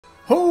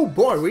Oh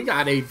boy, we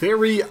got a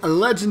very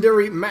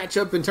legendary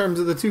matchup in terms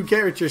of the two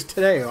characters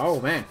today. Oh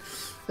man,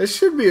 this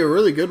should be a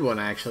really good one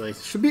actually.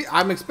 Should be.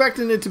 I'm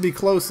expecting it to be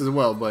close as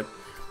well, but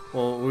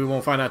well, we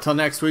won't find out till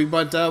next week.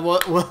 But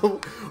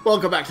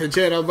welcome back to the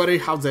channel, buddy.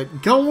 How's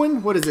it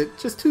going? What is it?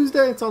 Just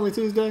Tuesday? It's only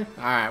Tuesday.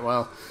 All right.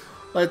 Well,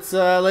 let's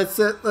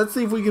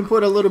see if we can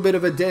put a little bit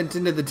of a dent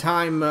into the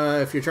time.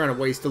 If you're trying to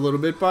waste a little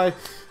bit by,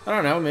 I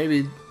don't know,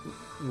 maybe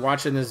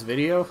watching this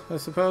video, I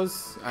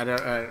suppose.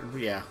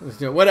 Yeah,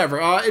 whatever.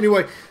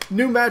 Anyway,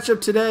 new matchup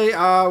today.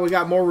 We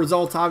got more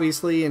results,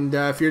 obviously, and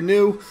if you're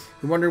new,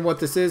 you're wondering what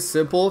this is,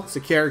 simple. It's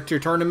a character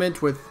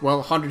tournament with, well,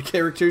 100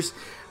 characters.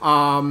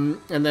 And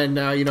then,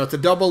 you know, it's a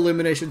double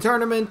elimination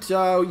tournament.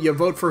 You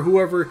vote for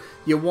whoever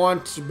you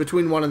want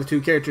between one of the two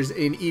characters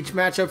in each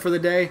matchup for the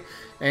day.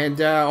 And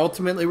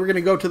ultimately, we're going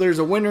to go till there's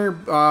a winner.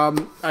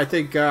 I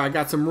think I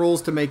got some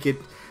rules to make it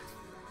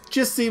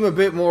just seem a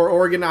bit more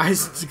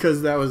organized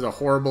because that was a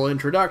horrible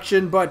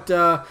introduction. But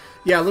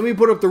yeah, let me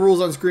put up the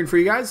rules on screen for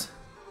you guys.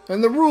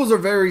 And the rules are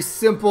very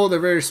simple. They're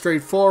very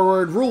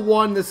straightforward. Rule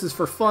 1, this is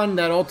for fun.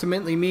 That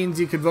ultimately means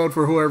you could vote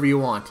for whoever you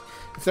want.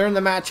 If they're in the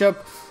matchup,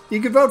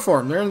 you could vote for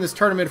them. They're in this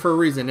tournament for a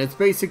reason. It's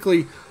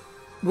basically,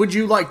 would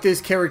you like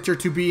this character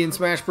to be in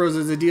Smash Bros.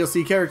 As a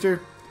DLC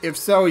character? If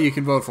so, you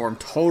can vote for him.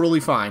 Totally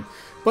fine.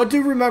 But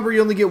do remember,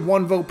 you only get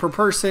one vote per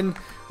person.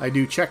 I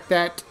do check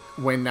that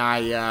when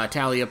I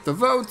tally up the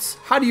votes.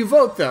 How do you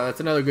vote, though? That's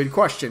another good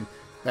question.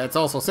 That's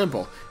also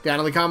simple. Down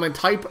in the comment,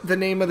 type the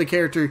name of the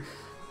character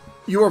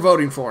you are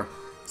voting for.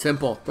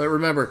 Simple. But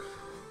remember,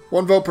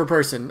 one vote per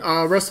person.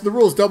 Rest of the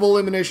rules, double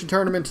elimination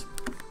tournament,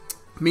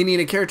 meaning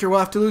a character will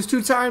have to lose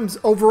 2 times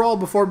overall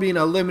before being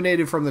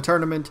eliminated from the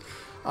tournament.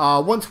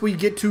 Once we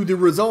get to the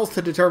results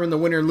to determine the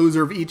winner and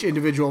loser of each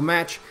individual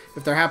match,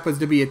 if there happens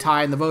to be a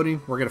tie in the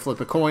voting, we're going to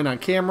flip a coin on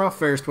camera,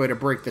 fairest way to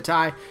break the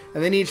tie,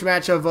 and then each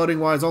matchup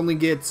voting-wise only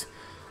gets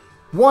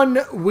 1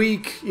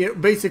 week. You know,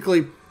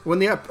 basically, when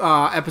the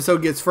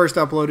episode gets first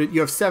uploaded,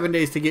 you have 7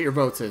 days to get your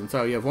votes in,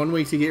 so you have 1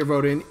 week to get your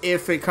vote in.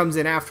 If it comes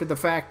in after the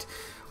fact,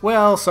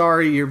 well,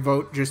 sorry, your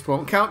vote just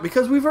won't count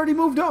because we've already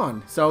moved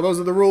on. So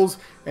those are the rules,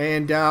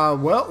 and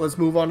well, let's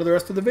move on to the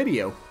rest of the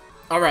video.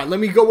 Alright, let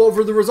me go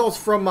over the results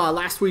from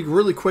last week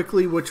really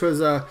quickly, which was,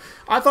 I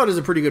thought it was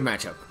a pretty good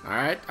matchup.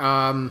 Alright,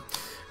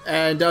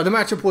 and the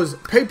matchup was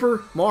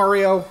Paper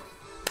Mario,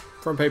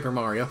 from Paper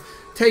Mario,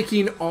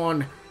 taking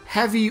on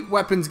Heavy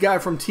Weapons Guy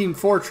from Team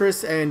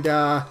Fortress, and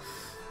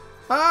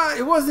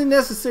it wasn't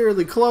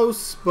necessarily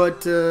close,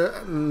 but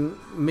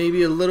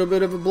maybe a little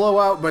bit of a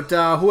blowout, but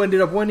who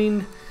ended up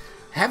winning?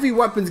 Heavy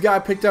Weapons Guy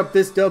picked up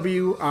this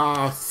W,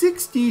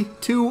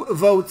 62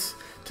 votes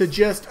to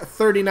just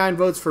 39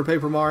 votes for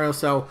Paper Mario.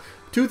 So,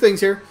 2 things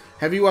here.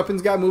 Heavy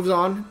Weapons Guy moves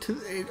on to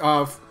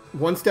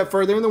 1 step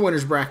further in the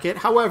winner's bracket.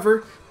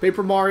 However,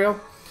 Paper Mario,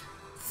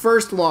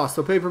 first loss.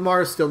 So, Paper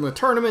Mario's still in the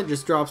tournament,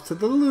 just drops to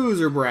the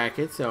loser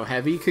bracket. So,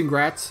 Heavy,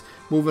 congrats.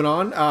 Moving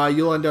on.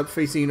 You'll end up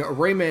facing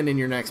Rayman in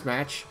your next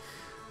match,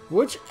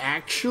 which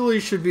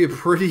actually should be a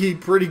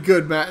pretty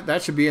good match.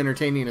 That should be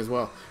entertaining as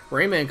well.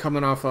 Rayman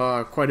coming off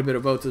quite a bit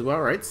of votes as well,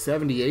 right?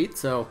 78.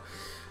 So,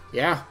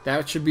 yeah,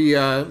 that should be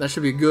a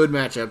good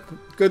matchup.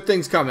 Good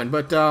things coming.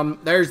 But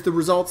there's the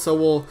results. So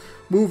we'll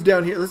move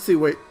down here. Let's see.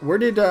 Wait, where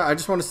did I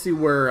just want to see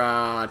where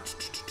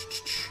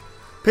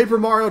Paper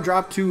Mario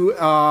dropped to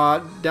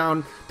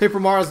down.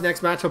 Paper Mario's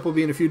next matchup will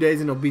be in a few days,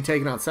 and it'll be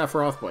taking on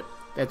Sephiroth, but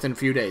that's in a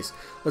few days.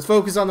 Let's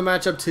focus on the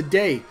matchup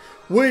today,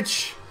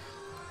 which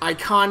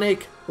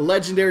iconic,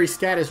 legendary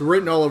status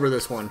written all over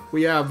this one.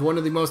 We have one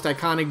of the most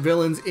iconic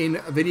villains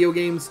in video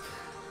games,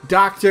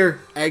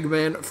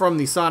 Dr.Eggman from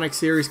the Sonic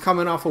series,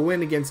 coming off a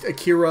win against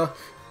Akira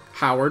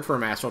Howard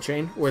from Astral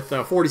Chain with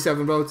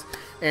 47 votes.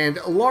 And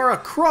Lara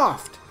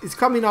Croft is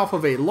coming off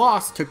of a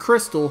loss to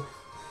Crystal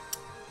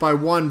by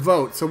 1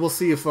 vote. So we'll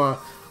see if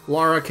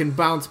Lara can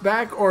bounce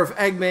back or if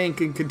Eggman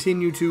can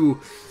continue to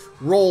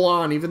roll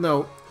on, even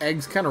though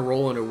eggs kind of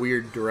roll in a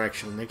weird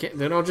direction.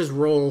 They don't just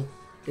roll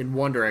in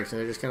one direction.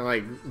 They're just kind of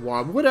like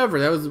wob. Whatever.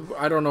 That was,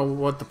 I don't know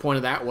what the point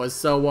of that was.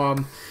 So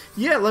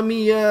yeah, let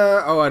me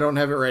oh, I don't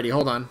have it ready.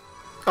 Hold on.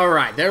 All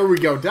right, there we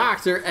go.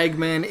 Dr.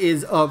 Eggman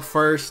is up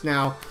first.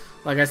 Now,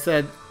 like I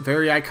said,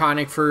 very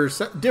iconic for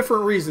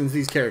different reasons,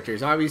 these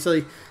characters.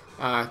 Obviously,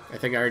 I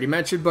think I already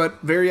mentioned, but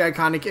very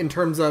iconic in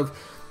terms of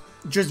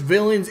just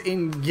villains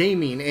in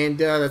gaming. And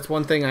that's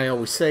one thing I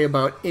always say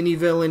about any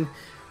villain.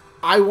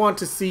 I want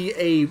to see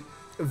a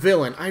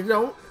villain. I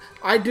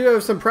do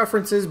have some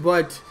preferences,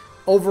 but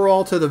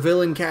overall to the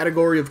villain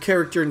category of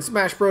character in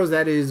Smash Bros,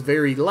 that is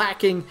very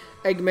lacking.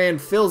 Eggman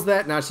fills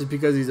that, not just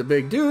because he's a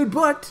big dude,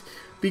 but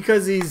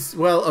because he's,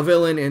 well, a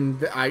villain,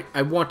 and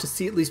I want to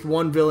see at least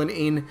one villain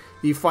in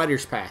the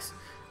Fighter's Pass.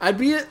 I'd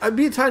be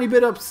a tiny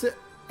bit upset.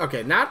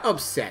 Okay, not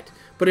upset,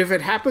 but if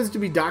it happens to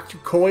be Dr.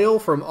 Coil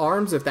from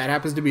ARMS, if that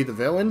happens to be the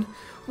villain,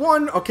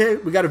 1, okay,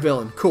 we got a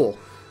villain, cool.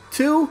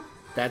 2,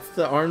 that's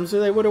the ARMS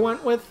they would have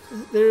went with.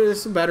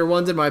 There's some better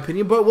ones in my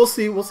opinion, but we'll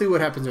see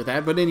what happens with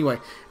that. But anyway,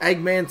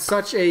 Eggman,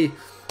 such a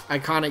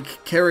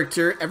iconic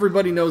character.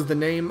 Everybody knows the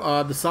name.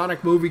 The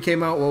Sonic movie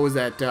came out. What was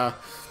that?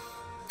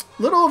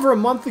 little over a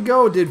month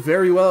ago. Did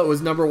very well. It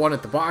was #1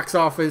 at the box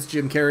office.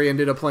 Jim Carrey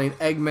ended up playing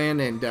Eggman,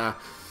 and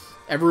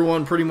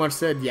everyone pretty much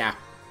said, yeah,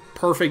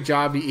 perfect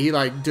job. He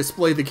like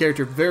displayed the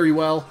character very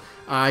well.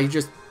 He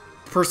just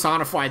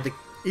personified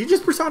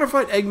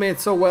Eggman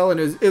so well, and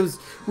it was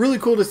really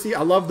cool to see.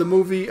 I love the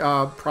movie.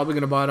 Probably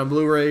gonna buy it on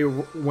Blu-ray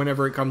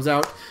whenever it comes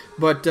out.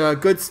 But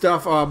good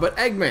stuff. But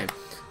Eggman,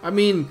 I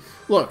mean,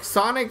 look,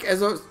 Sonic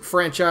as a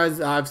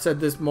franchise, I've said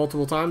this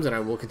multiple times, and I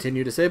will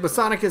continue to say it, but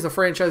Sonic as a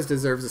franchise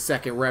deserves a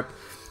second rep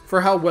for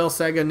how well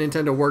Sega and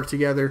Nintendo work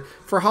together,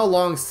 for how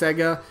long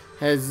Sega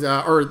has,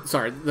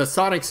 the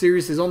Sonic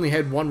series has only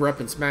had one rep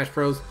in Smash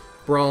Bros,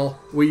 Brawl,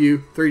 Wii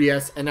U,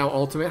 3DS, and now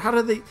Ultimate. How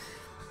did they,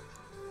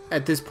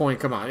 at this point,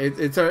 come on,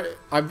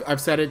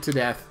 I've said it to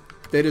death.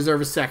 They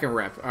deserve a second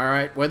rep,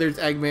 alright? Whether it's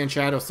Eggman,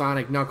 Shadow,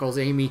 Sonic, Knuckles,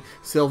 Amy,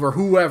 Silver,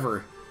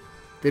 whoever,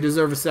 they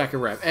deserve a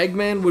second rep.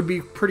 Eggman would be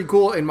pretty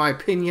cool, in my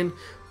opinion,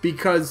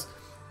 because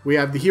we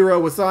have the hero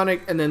with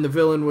Sonic and then the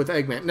villain with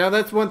Eggman. Now,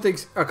 that's one thing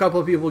a couple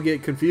of people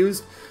get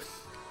confused.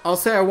 I'll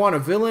say I want a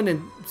villain,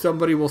 and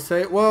somebody will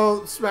say,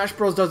 well, Smash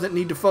Bros. Doesn't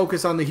need to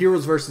focus on the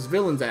heroes versus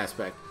villains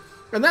aspect.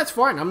 And that's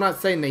fine. I'm not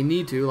saying they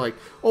need to. Like,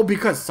 oh,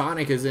 because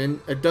Sonic is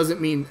in, it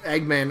doesn't mean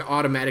Eggman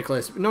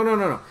automatically.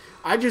 No.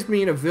 I just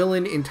mean a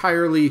villain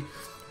entirely.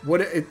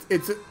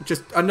 It's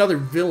just another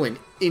villain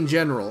in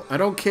general. I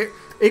don't care.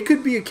 It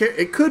could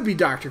be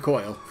Dr.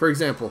 Coyle, for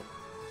example.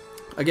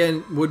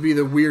 Again, would be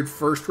the weird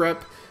first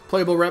rep,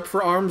 playable rep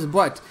for ARMS,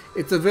 but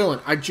it's a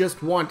villain. I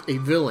just want a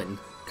villain,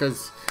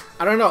 because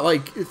I don't know,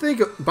 like, think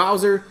of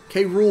Bowser,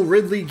 K. Rool,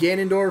 Ridley,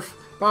 Ganondorf,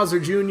 Bowser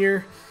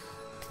Jr.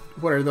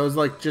 What are those,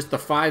 like, just the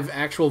 5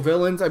 actual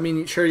villains? I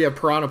mean, sure, you have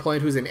Piranha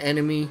Plant, who's an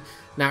enemy,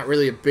 not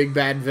really a big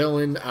bad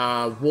villain.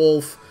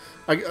 Wolf,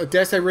 did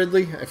I say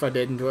Ridley? If I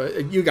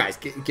didn't, you guys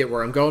get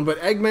where I'm going. But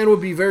Eggman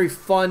would be very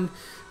fun.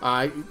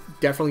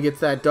 Definitely gets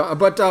that done.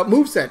 But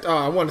moveset,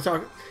 I want to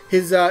talk.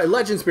 His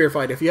Legend Spear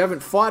fight, if you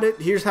haven't fought it,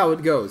 here's how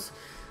it goes.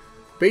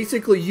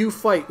 Basically, you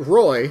fight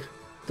Roy,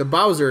 the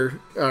Bowser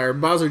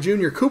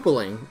Jr.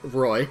 Koopaling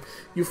Roy.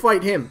 You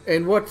fight him.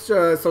 And what's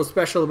so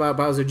special about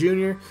Bowser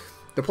Jr.?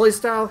 The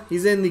playstyle,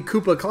 he's in the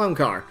Koopa Clown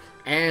Car.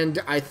 And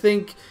I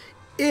think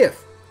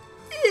if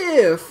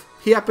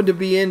he happened to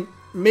be in,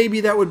 maybe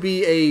that would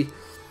be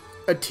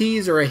a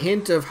tease or a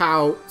hint of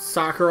how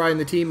Sakurai and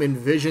the team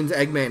envisions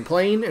Eggman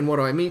playing. And what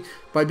do I mean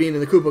by being in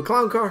the Koopa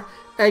Clown Car?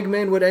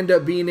 Eggman would end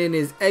up being in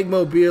his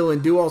Eggmobile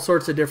and do all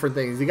sorts of different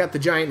things. He got the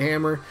giant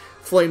hammer,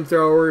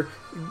 flamethrower,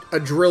 a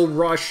drill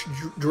rush,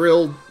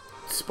 drill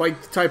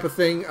spike type of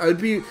thing. It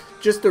would be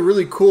just a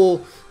really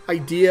cool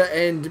idea,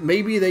 and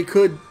maybe they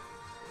could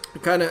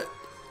kind of...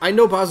 I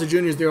know Bowser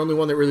Jr. is the only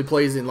one that really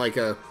plays in like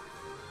a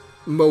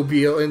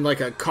mobile, in like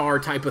a car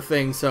type of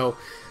thing, so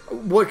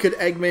what could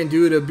Eggman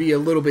do to be a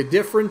little bit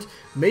different?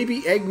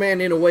 Maybe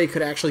Eggman, in a way,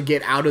 could actually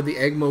get out of the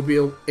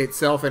Eggmobile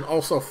itself and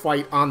also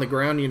fight on the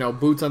ground, you know,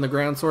 boots on the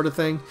ground sort of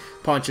thing.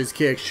 Punches,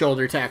 kicks,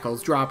 shoulder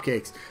tackles, drop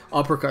kicks,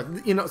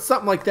 uppercut, you know,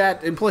 something like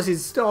that. And plus,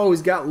 he's still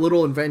always got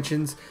little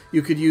inventions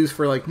you could use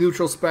for, like,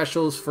 neutral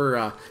specials,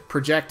 for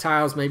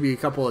projectiles, maybe a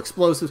couple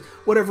explosives,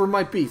 whatever it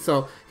might be.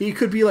 So he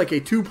could be like a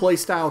 2-play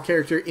style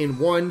character in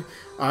one.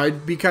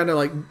 It'd be kind of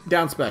like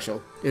down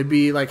special. It'd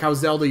be like how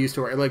Zelda used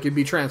to work, like it'd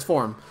be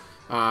transform.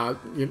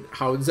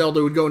 How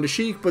Zelda would go into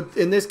Sheik, but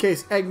in this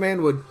case,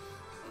 Eggman would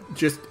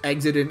just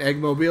exit an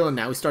Eggmobile, and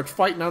now he starts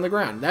fighting on the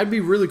ground. That'd be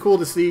really cool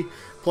to see.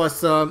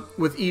 Plus,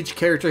 with each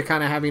character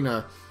kind of having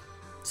a,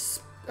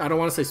 I don't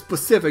want to say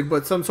specific,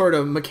 but some sort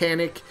of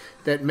mechanic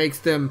that makes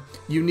them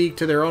unique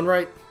to their own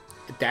right,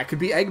 that could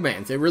be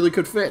Eggman's. It really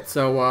could fit.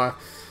 So,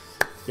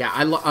 yeah,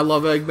 I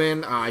love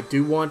Eggman.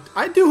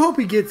 I do hope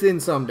he gets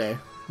in someday.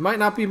 Might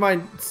not be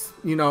my,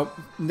 you know,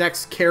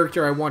 next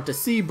character I want to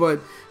see, but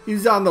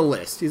he's on the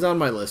list. He's on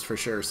my list for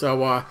sure.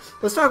 So,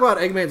 let's talk about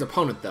Eggman's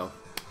opponent, though.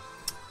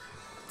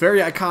 Very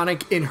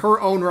iconic in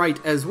her own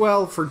right as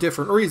well, for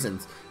different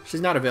reasons.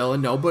 She's not a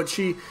villain, no, but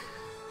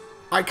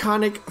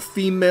iconic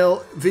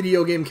female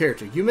video game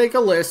character. You make a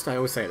list, I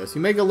always say this,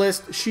 you make a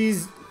list,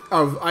 she's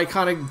of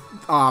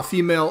iconic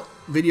female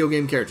video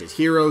game characters.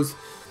 Heroes,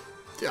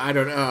 I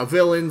don't know,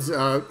 villains,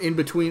 in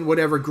between,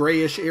 whatever,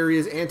 grayish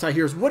areas,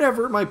 anti-heroes,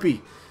 whatever it might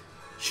be.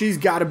 She's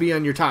got to be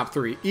on your top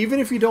 3. Even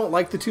if you don't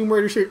like the Tomb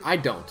Raider series, I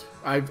don't.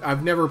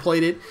 I've never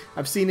played it.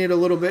 I've seen it a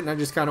little bit, and I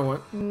just kind of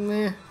went,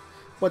 meh,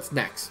 what's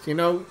next? You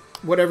know,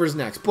 whatever's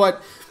next.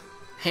 But,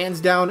 hands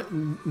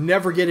down,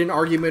 never get an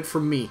argument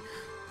from me.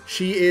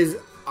 She is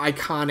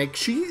iconic.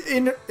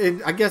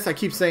 I guess I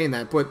keep saying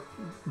that, but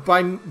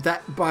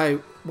by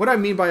what I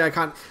mean by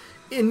iconic,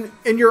 in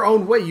your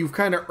own way, you've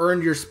kind of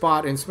earned your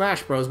spot in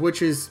Smash Bros,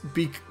 which is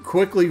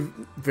quickly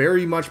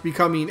very much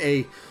becoming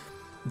a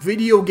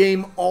video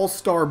game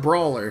all-star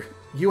brawler.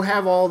 You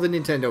have all the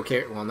Nintendo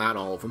characters, well, not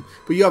all of them,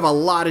 but you have a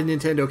lot of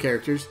Nintendo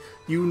characters.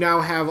 You now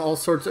have all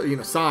sorts of, you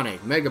know,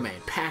 Sonic, Mega Man,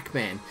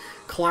 Pac-Man,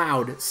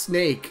 Cloud,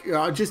 Snake,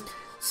 just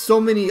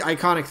so many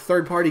iconic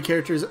third-party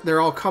characters.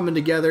 They're all coming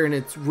together, and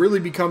it's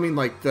really becoming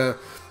like the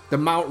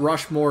Mount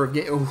Rushmore of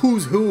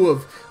who's who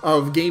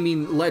of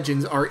gaming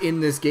legends are in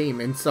this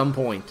game at some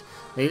point.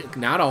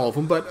 Not all of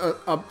them, but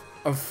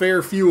a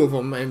fair few of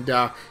them, and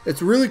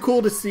it's really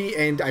cool to see,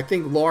 and I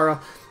think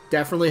Lara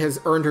definitely has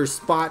earned her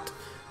spot.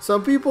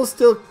 Some people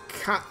still,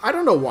 I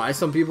don't know why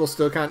some people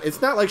still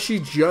it's not like she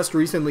just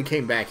recently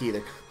came back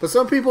either, but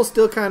some people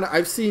still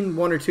I've seen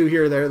one or two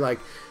here, they're like,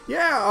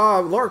 yeah,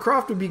 Lara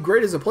Croft would be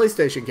great as a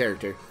PlayStation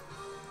character.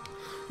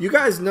 You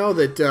guys know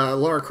that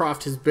Lara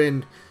Croft has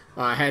been,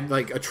 had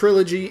like a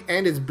trilogy,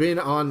 and it's been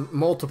on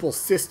multiple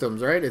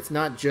systems, right? It's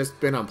not just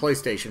been on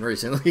PlayStation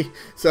recently.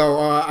 So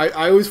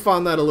I always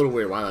found that a little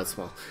weird. Wow, that's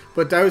small.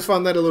 But I always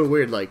found that a little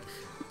weird, like,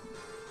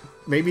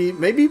 maybe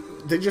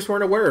they just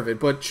weren't aware of it,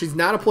 but she's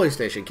not a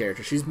PlayStation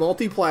character. She's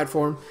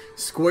multi-platform.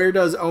 Square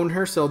does own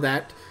her, so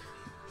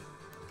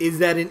is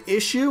that an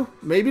issue?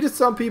 Maybe to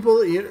some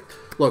people.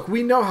 Look,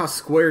 we know how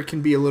Square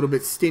can be a little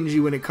bit stingy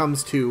when it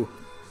comes to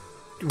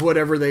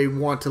whatever they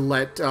want to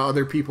let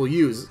other people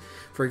use.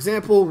 For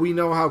example, we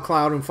know how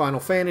Cloud and Final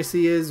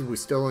Fantasy is. We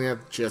still only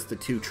have just the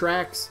 2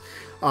 tracks.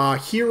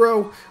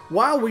 Hero,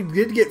 while we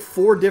did get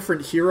 4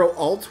 different hero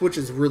alts, which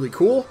is really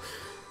cool,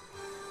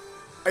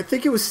 I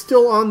think it was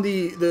still on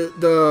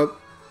the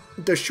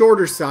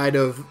shorter side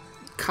of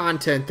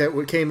content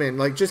that came in,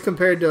 like just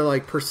compared to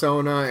like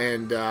Persona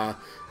and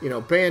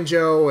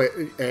Banjo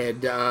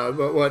and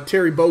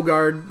Terry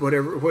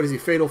Bogard, what is he,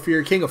 Fatal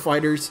Fury, King of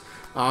Fighters,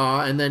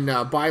 and then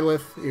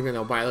Byleth, even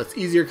though Byleth's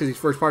easier because he's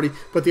first party.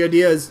 But the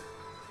idea is,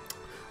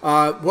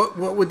 what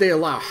would they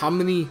allow? How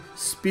many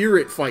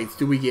spirit fights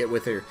do we get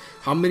with her?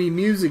 How many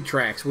music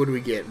tracks would we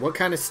get? What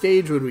kind of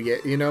stage would we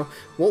get?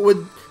 What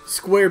would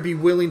Square be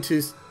willing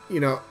to,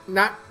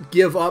 not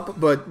give up,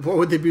 but what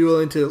would they be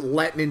willing to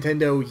let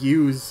Nintendo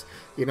use?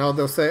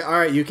 They'll say, all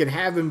right, you can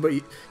have him, but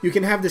you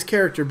can have this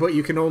character, but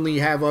you can only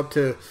have up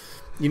to,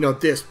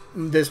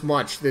 this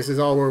much. This is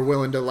all we're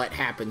willing to let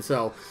happen.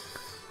 So,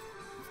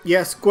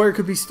 yeah, Square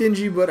could be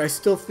stingy, but I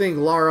still think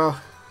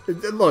Lara,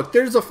 look,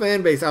 there's a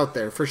fan base out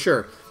there for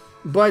sure,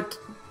 but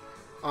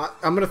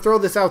I'm going to throw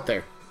this out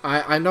there.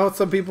 I know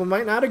some people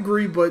might not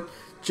agree, but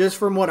just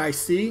from what I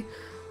see,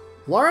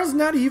 Lara's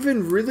not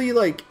even really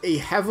like a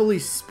heavily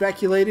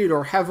speculated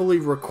or heavily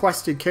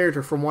requested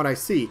character from what I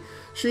see.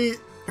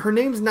 Her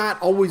name's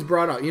not always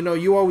brought up.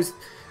 You always,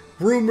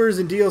 rumors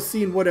and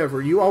DLC and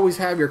whatever, you always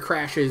have your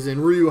Crashes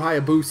and Ryu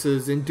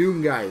Hayabusas and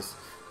Doom guys.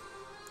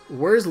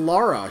 Where's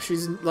Lara?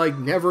 She's like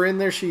never in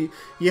there.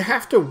 You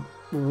have to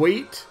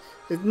wait.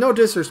 No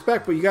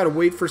disrespect, but you got to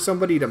wait for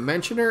somebody to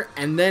mention her,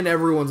 and then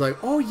everyone's like,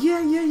 oh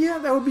yeah,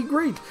 that would be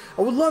great.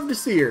 I would love to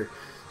see her.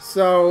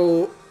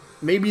 So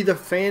maybe the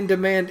fan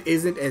demand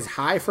isn't as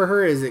high for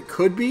her as it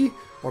could be,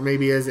 or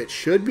maybe as it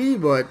should be,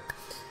 but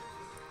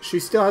she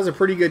still has a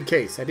pretty good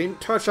case. I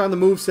didn't touch on the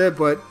moveset,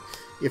 but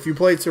if you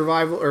played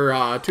Survival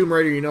or Tomb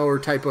Raider, you know her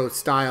type of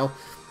style.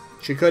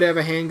 She could have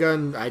a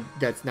handgun.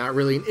 That's not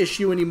really an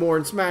issue anymore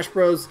in Smash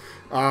Bros.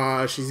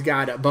 She's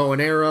got a bow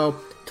and arrow,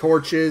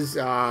 torches,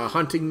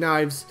 hunting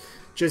knives,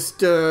 just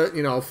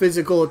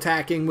physical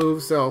attacking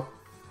moves. So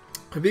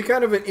it'd be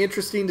kind of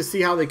interesting to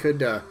see how they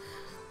could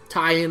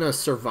tie in a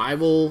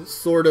survival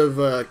sort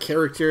of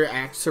character,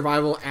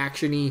 survival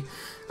actiony.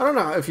 I don't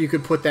know if you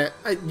could put that.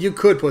 You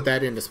could put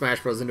that into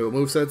Smash Bros. Into a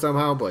moveset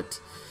somehow, but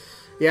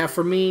yeah,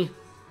 for me,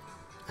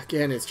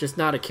 again, it's just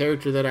not a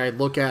character that I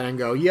look at and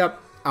go,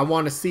 "Yep, I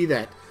want to see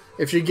that."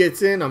 If she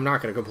gets in, I'm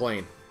not going to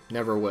complain.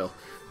 Never will.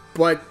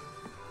 But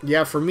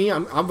yeah, for me,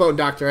 I'm voting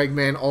Dr.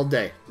 Eggman all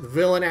day. The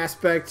villain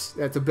aspect,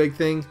 that's a big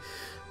thing.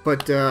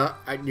 But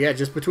yeah,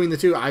 just between the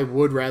two, I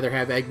would rather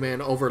have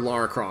Eggman over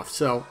Lara Croft.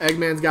 So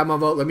Eggman's got my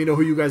vote. Let me know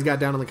who you guys got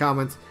down in the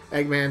comments.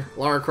 Eggman,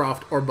 Lara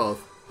Croft, or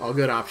both. All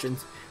good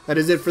options. That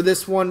is it for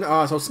this one.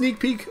 So sneak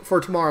peek for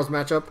tomorrow's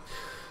matchup.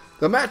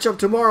 The matchup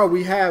tomorrow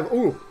we have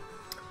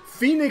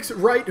Phoenix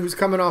Wright, who's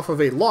coming off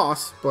of a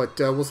loss, but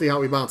we'll see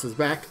how he bounces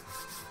back.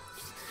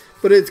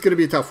 But it's going to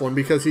be a tough one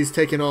because he's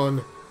taking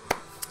on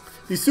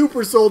the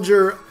Super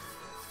Soldier,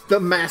 the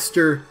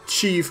Master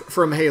Chief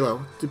from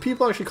Halo. Do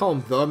people actually call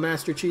him the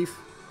Master Chief?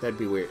 That'd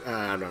be weird.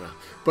 I don't know.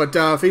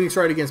 But Phoenix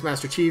Wright against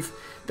Master Chief.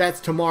 That's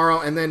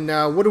tomorrow. And then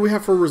what do we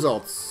have for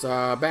results?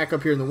 Back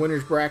up here in the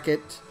winner's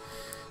bracket.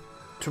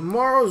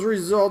 Tomorrow's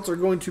results are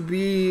going to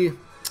be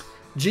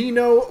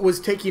Gino was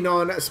taking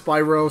on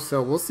Spyro,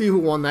 so we'll see who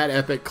won that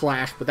epic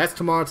clash. But that's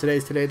tomorrow.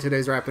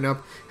 Today's wrapping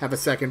up. Have a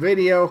second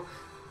video.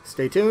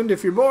 Stay tuned.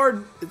 If you're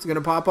bored, it's going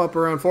to pop up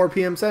around 4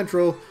 p.m.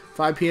 Central,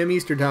 5 p.m.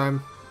 Eastern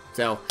Time.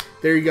 So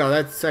there you go.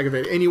 That's the second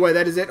video. Anyway,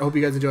 that is it. I hope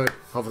you guys enjoyed.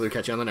 Hopefully we'll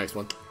catch you on the next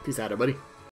one. Peace out, everybody.